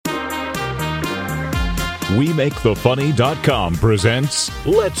WeMakeTheFunny.com presents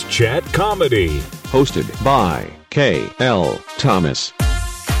Let's Chat Comedy. Hosted by K.L. Thomas.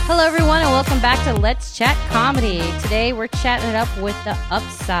 Hello, everyone, and welcome back to Let's Chat Comedy. Today, we're chatting it up with The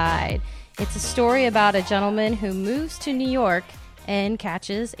Upside. It's a story about a gentleman who moves to New York and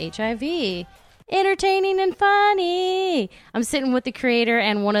catches HIV. Entertaining and funny. I'm sitting with the creator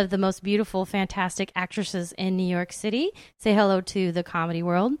and one of the most beautiful, fantastic actresses in New York City. Say hello to the comedy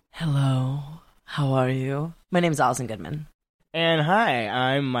world. Hello. How are you? My name's Allison Goodman. And hi,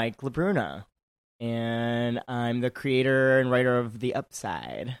 I'm Mike LaBruna. And I'm the creator and writer of The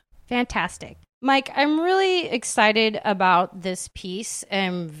Upside. Fantastic. Mike, I'm really excited about this piece.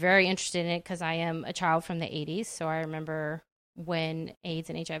 I'm very interested in it because I am a child from the 80s. So I remember when AIDS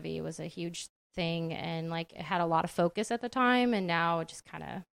and HIV was a huge thing and like it had a lot of focus at the time. And now it just kind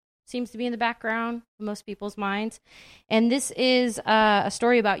of seems to be in the background in most people's minds. And this is a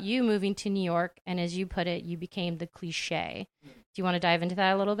story about you moving to New York. And as you put it, you became the cliche. Do you want to dive into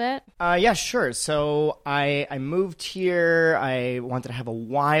that a little bit? Yeah, sure. So I moved here. I wanted to have a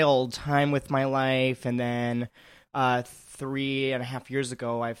wild time with my life. And then 3.5 years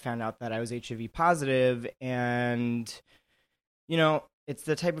ago, I found out that I was HIV positive. And, you know, it's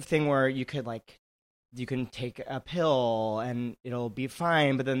the type of thing where you can take a pill and it'll be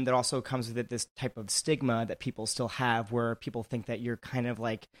fine. But then there also comes with it this type of stigma that people still have where people think that you're kind of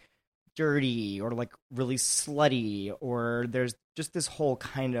like dirty or like really slutty, or there's just this whole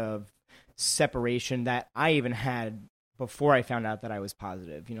kind of separation that I even had before I found out that I was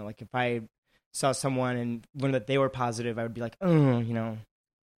positive. You know, like if I saw someone and learned that they were positive, I would be like, oh, you know,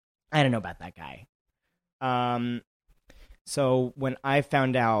 I don't know about that guy. So when I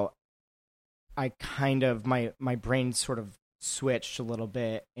found out, I kind of, my brain sort of switched a little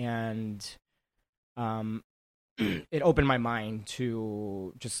bit, and it opened my mind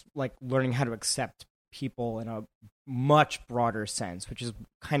to just like learning how to accept people in a much broader sense, which is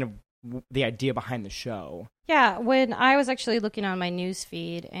kind of the idea behind the show. Yeah, when I was actually looking on my news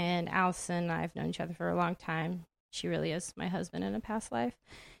feed, and Allison and I have known each other for a long time. She really is my husband in a past life.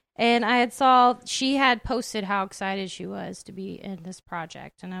 And I saw she had posted how excited she was to be in this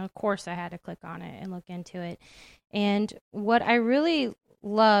project. And of course I had to click on it and look into it. And what I really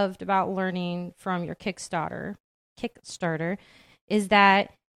loved about learning from your Kickstarter is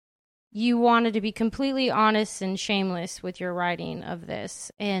that you wanted to be completely honest and shameless with your writing of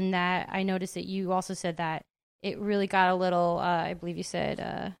this. And that I noticed that you also said that it really got a little, I believe you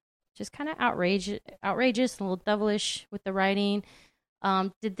said, just kind of outrageous, a little devilish with the writing.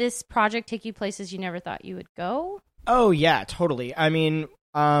 Did this project take you places you never thought you would go? Oh, yeah, totally. I mean,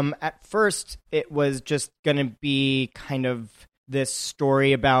 at first it was just going to be kind of this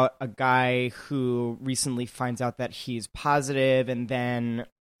story about a guy who recently finds out that he's positive and then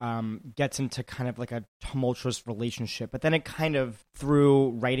gets into kind of like a tumultuous relationship. But then it kind of, through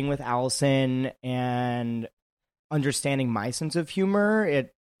writing with Allison and understanding my sense of humor,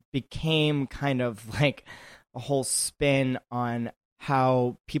 it became kind of like a whole spin on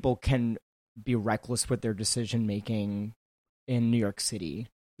how people can be reckless with their decision making in New York City.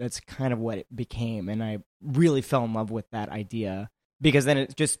 That's kind of what it became. And I really fell in love with that idea because then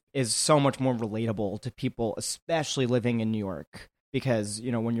it just is so much more relatable to people, especially living in New York. Because,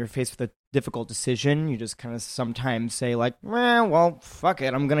 you know, when you're faced with a difficult decision, you just kind of sometimes say like, well, fuck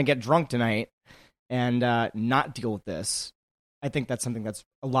it, I'm going to get drunk tonight and not deal with this. I think that's something that's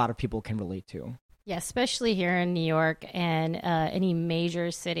a lot of people can relate to. Yeah, especially here in New York and any major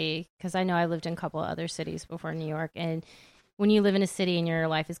city, because I know I lived in a couple of other cities before New York. And when you live in a city and your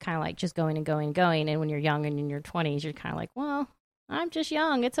life is kind of like just going and going and going, and when you're young and in your 20s, you're kind of like, well, I'm just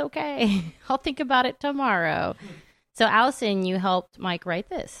young. It's okay. I'll think about it tomorrow. So, Allison, you helped Mike write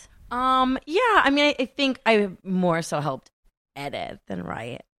this. Yeah, I mean, I think I more so helped edit than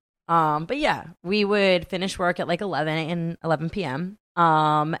write. But yeah, we would finish work at like 11 p.m.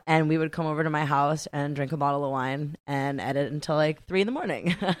 And we would come over to my house and drink a bottle of wine and edit until like 3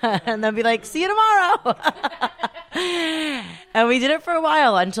 a.m. and then be like, see you tomorrow. And we did it for a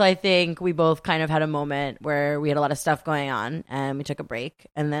while until I think we both kind of had a moment where we had a lot of stuff going on and we took a break.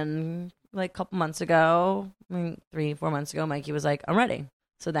 And then like a couple months ago, 3-4 months ago, Mikey was like, I'm ready.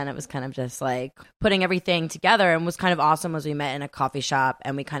 So then it was kind of just like putting everything together, and was kind of awesome was we met in a coffee shop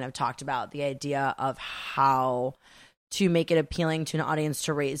and we kind of talked about the idea of how to make it appealing to an audience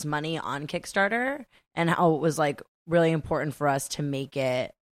to raise money on Kickstarter, and how it was like really important for us to make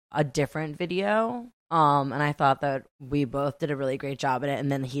it a different video. And I thought that we both did a really great job at it.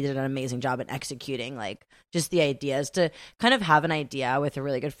 And then he did an amazing job at executing like just the ideas. To kind of have an idea with a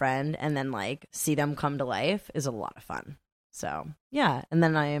really good friend and then like see them come to life is a lot of fun. So yeah. And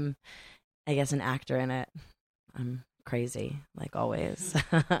then I am I guess, an actor in it. I'm crazy, like always.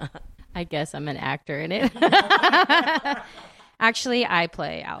 I guess I'm an actor in it. Actually, I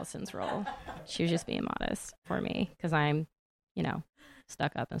play Allison's role. She was just being modest for me because I'm,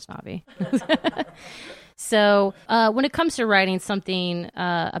 stuck up and snobby. So when it comes to writing something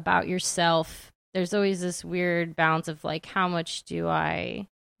about yourself, there's always this weird balance of like, how much do I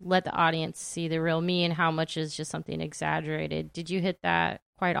let the audience see the real me and how much is just something exaggerated? Did you hit that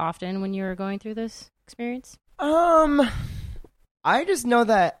quite often when you were going through this experience? I just know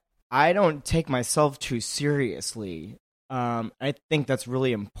that I don't take myself too seriously. I think that's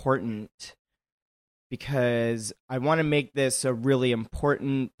really important because I want to make this a really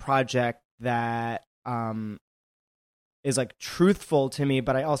important project that is like truthful to me,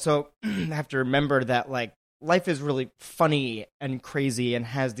 but I also have to remember that like life is really funny and crazy and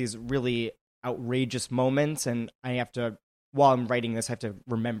has these really outrageous moments, and I have to, while I'm writing this, I have to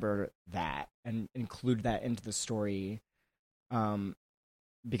remember that and include that into the story,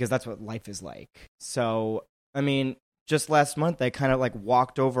 because that's what life is like. So, I mean, just last month I kind of like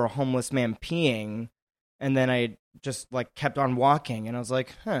walked over a homeless man peeing, and then I just like kept on walking, and I was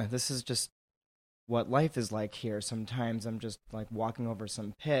like, this is just what life is like here. Sometimes I'm just like walking over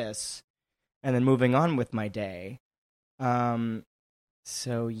some piss and then moving on with my day.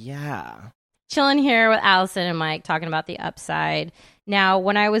 So yeah. Chilling here with Allison and Mike talking about the upside. Now,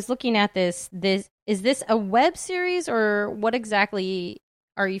 when I was looking at this is this a web series or what exactly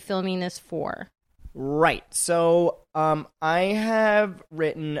are you filming this for? Right. So I have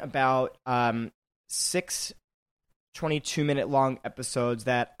written about 6 22-minute long episodes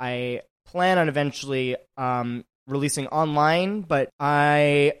that I plan on eventually releasing online, but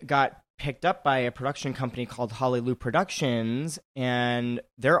I got picked up by a production company called Hallelujah Productions, and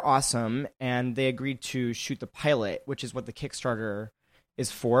they're awesome, and they agreed to shoot the pilot, which is what the Kickstarter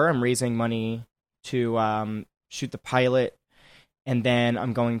is for. I'm raising money to shoot the pilot, and then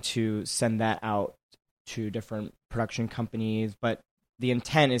I'm going to send that out to different production companies, but the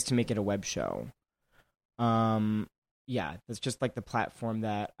intent is to make it a web show. Yeah, that's just like the platform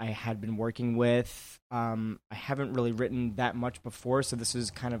that I had been working with. I haven't really written that much before, so this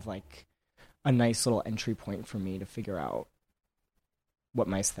is kind of like a nice little entry point for me to figure out what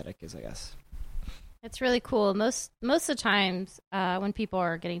my aesthetic is, I guess. It's really cool. Most of the times when people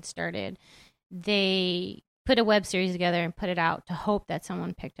are getting started, they put a web series together and put it out to hope that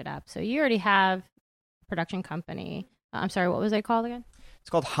someone picked it up. So you already have a production company. I'm sorry, what was it called again? It's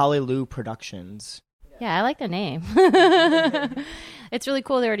called Hallelujah Productions. Yeah, I like the name. It's really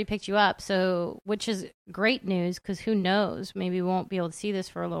cool they already picked you up, so which is great news because who knows? Maybe we won't be able to see this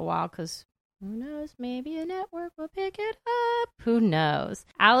for a little while because who knows? Maybe a network will pick it up. Who knows?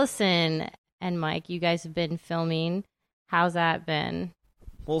 Allison and Mike, you guys have been filming. How's that been?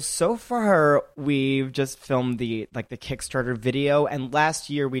 Well, so far we've just filmed the Kickstarter video, and last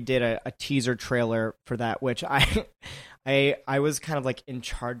year we did a teaser trailer for that, which I was kind of like in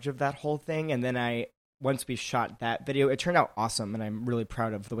charge of that whole thing, and then once we shot that video, it turned out awesome, and I'm really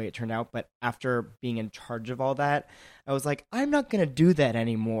proud of the way it turned out. But after being in charge of all that, I was like, I'm not going to do that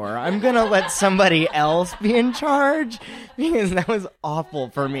anymore. I'm going to let somebody else be in charge, because that was awful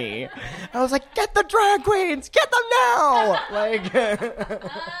for me. I was like, get the drag queens! Get them now! Like,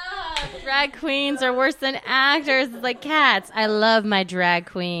 Drag queens are worse than actors. It's like cats. I love my drag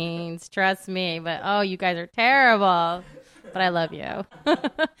queens. Trust me. But, oh, you guys are terrible. But I love you.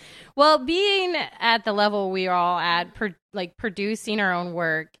 Well, being at the level we are all at, producing our own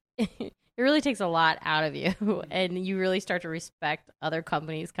work, it really takes a lot out of you, and you really start to respect other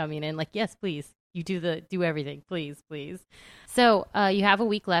companies coming in. Like, yes, please, you do everything, please. So you have a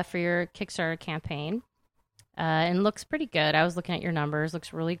week left for your Kickstarter campaign, and looks pretty good. I was looking at your numbers;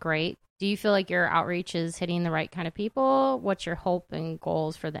 looks really great. Do you feel like your outreach is hitting the right kind of people? What's your hope and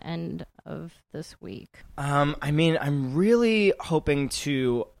goals for the end of this week? I mean, I'm really hoping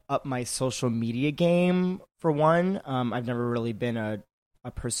to up my social media game, for one. I've never really been a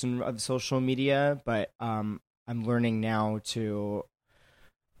person of social media, but I'm learning now to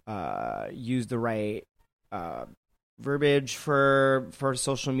use the right verbiage for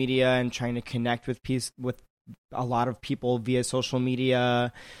social media and trying to connect with a lot of people via social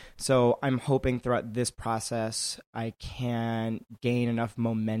media. So I'm hoping throughout this process I can gain enough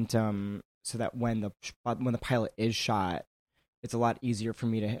momentum so that when the pilot is shot, it's a lot easier for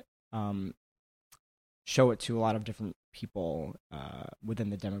me to show it to a lot of different people within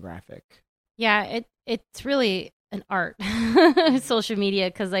the demographic. Yeah, it's really an art, social media,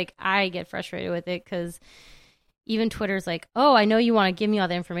 because like I get frustrated with it because even Twitter's like, oh, I know you want to give me all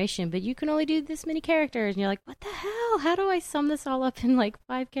the information, but you can only do this many characters. And you're like, what the hell? How do I sum this all up in like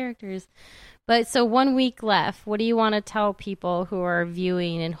 5 characters? But so 1 week left. What do you want to tell people who are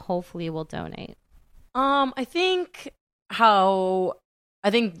viewing and hopefully will donate? I think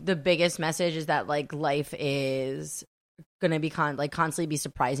the biggest message is that like life is gonna be constantly be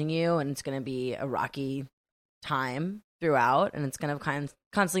surprising you, and it's gonna be a rocky time throughout, and it's gonna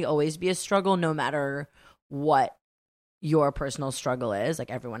constantly always be a struggle, no matter what your personal struggle is.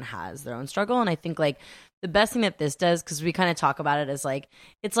 Like everyone has their own struggle, and I think like the best thing that this does, because we kind of talk about it as like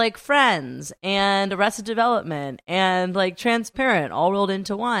it's like Friends and Arrested Development and like Transparent all rolled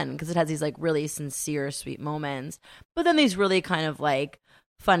into one, because it has these like really sincere, sweet moments, but then these really kind of like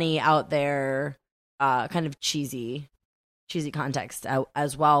funny, out there, kind of cheesy context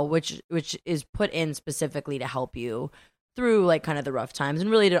as well, which is put in specifically to help you through like kind of the rough times, and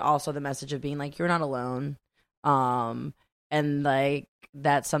really to also the message of being like you're not alone, and like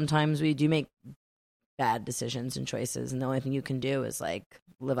that sometimes we do make bad decisions and choices, and the only thing you can do is like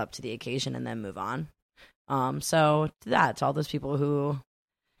live up to the occasion and then move on. So to all those people who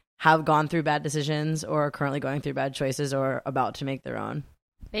have gone through bad decisions or are currently going through bad choices or about to make their own,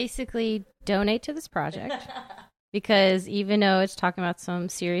 basically donate to this project. Because even though it's talking about some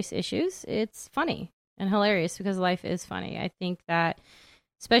serious issues, it's funny and hilarious because life is funny. I think that,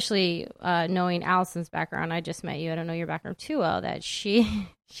 especially knowing Allison's background, I just met you, I don't know your background too well, that she's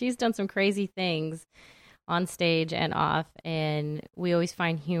done some crazy things on stage and off, and we always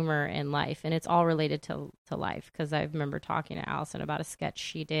find humor in life, and it's all related to life, because I remember talking to Allison about a sketch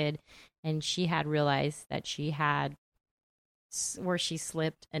she did, and she had realized that she had where she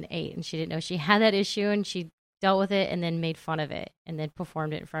slipped and ate, and she didn't know she had that issue, and she dealt with it and then made fun of it and then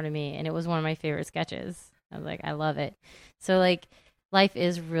performed it in front of me, and it was one of my favorite sketches. I was like, I love it. So like life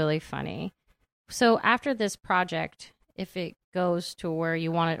is really funny. So after this project, if it goes to where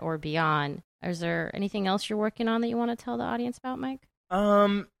you want it or beyond, is there anything else you're working on that you want to tell the audience about, Mike?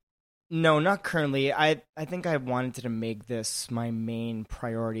 No, not currently. I think I wanted to make this my main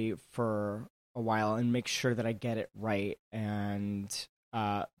priority for a while and make sure that I get it right, and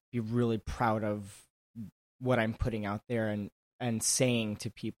be really proud of what I'm putting out there and saying to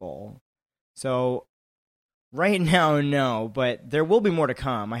people. So right now, no, but there will be more to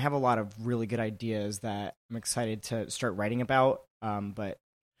come. I have a lot of really good ideas that I'm excited to start writing about, but it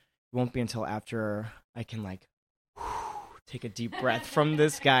won't be until after I can like take a deep breath from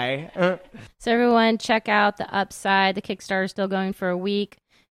this guy. So everyone, check out The Upside. The Kickstarter is still going for a week.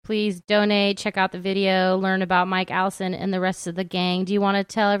 Please donate, check out the video, learn about Mike Allison and the rest of the gang. Do you want to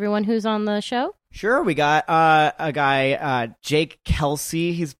tell everyone who's on the show? Sure, we got a guy, Jake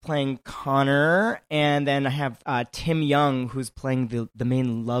Kelsey. He's playing Connor, and then I have Tim Young, who's playing the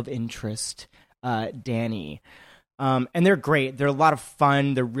main love interest, Danny. And they're great. They're a lot of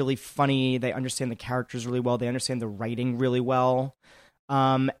fun. They're really funny. They understand the characters really well. They understand the writing really well.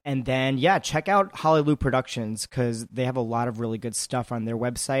 And then, yeah, check out Hallelujah Productions, because they have a lot of really good stuff on their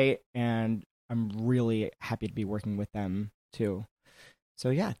website, and I'm really happy to be working with them, too. So,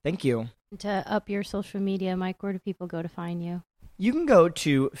 yeah, thank you. To up your social media, Mike, where do people go to find you? You can go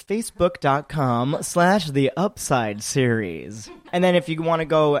to facebook.com/The Upside Series. And then if you want to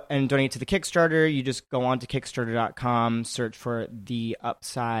go and donate to the Kickstarter, you just go on to Kickstarter.com, search for The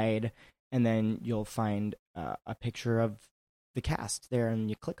Upside, and then you'll find a picture of the cast there, and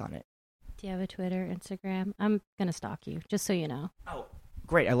you click on it. Do you have a Twitter, Instagram? I'm going to stalk you, just so you know. Oh,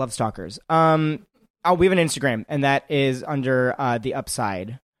 great. I love stalkers. We have an Instagram, and that is under The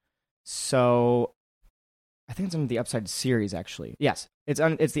Upside. So I think it's under The Upside Series, actually. Yes, it's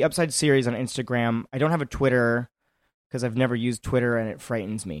The Upside Series on Instagram. I don't have a Twitter because I've never used Twitter, and it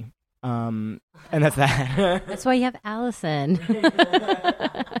frightens me. And that's that. That's why you have Allison.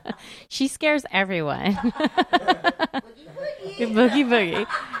 She scares everyone. Boogie boogie.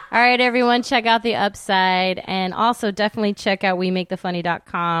 All right, everyone, check out The Upside, and also definitely check out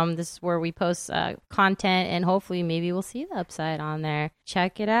WeMakeTheFunny.com. This is where we post content, and hopefully maybe we'll see The Upside on there.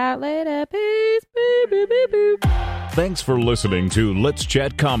 Check it out later. Peace. Boop, boop, boop, boop. Thanks for listening to Let's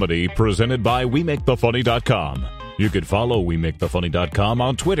Chat Comedy, presented by WeMakeTheFunny.com. You could follow WeMakeTheFunny.com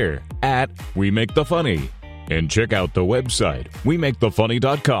on Twitter @WeMakeTheFunny. And check out the website,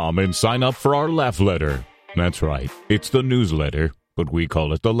 WeMakeTheFunny.com, and sign up for our laugh letter. That's right, it's the newsletter, but we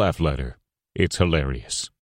call it the laugh letter. It's hilarious.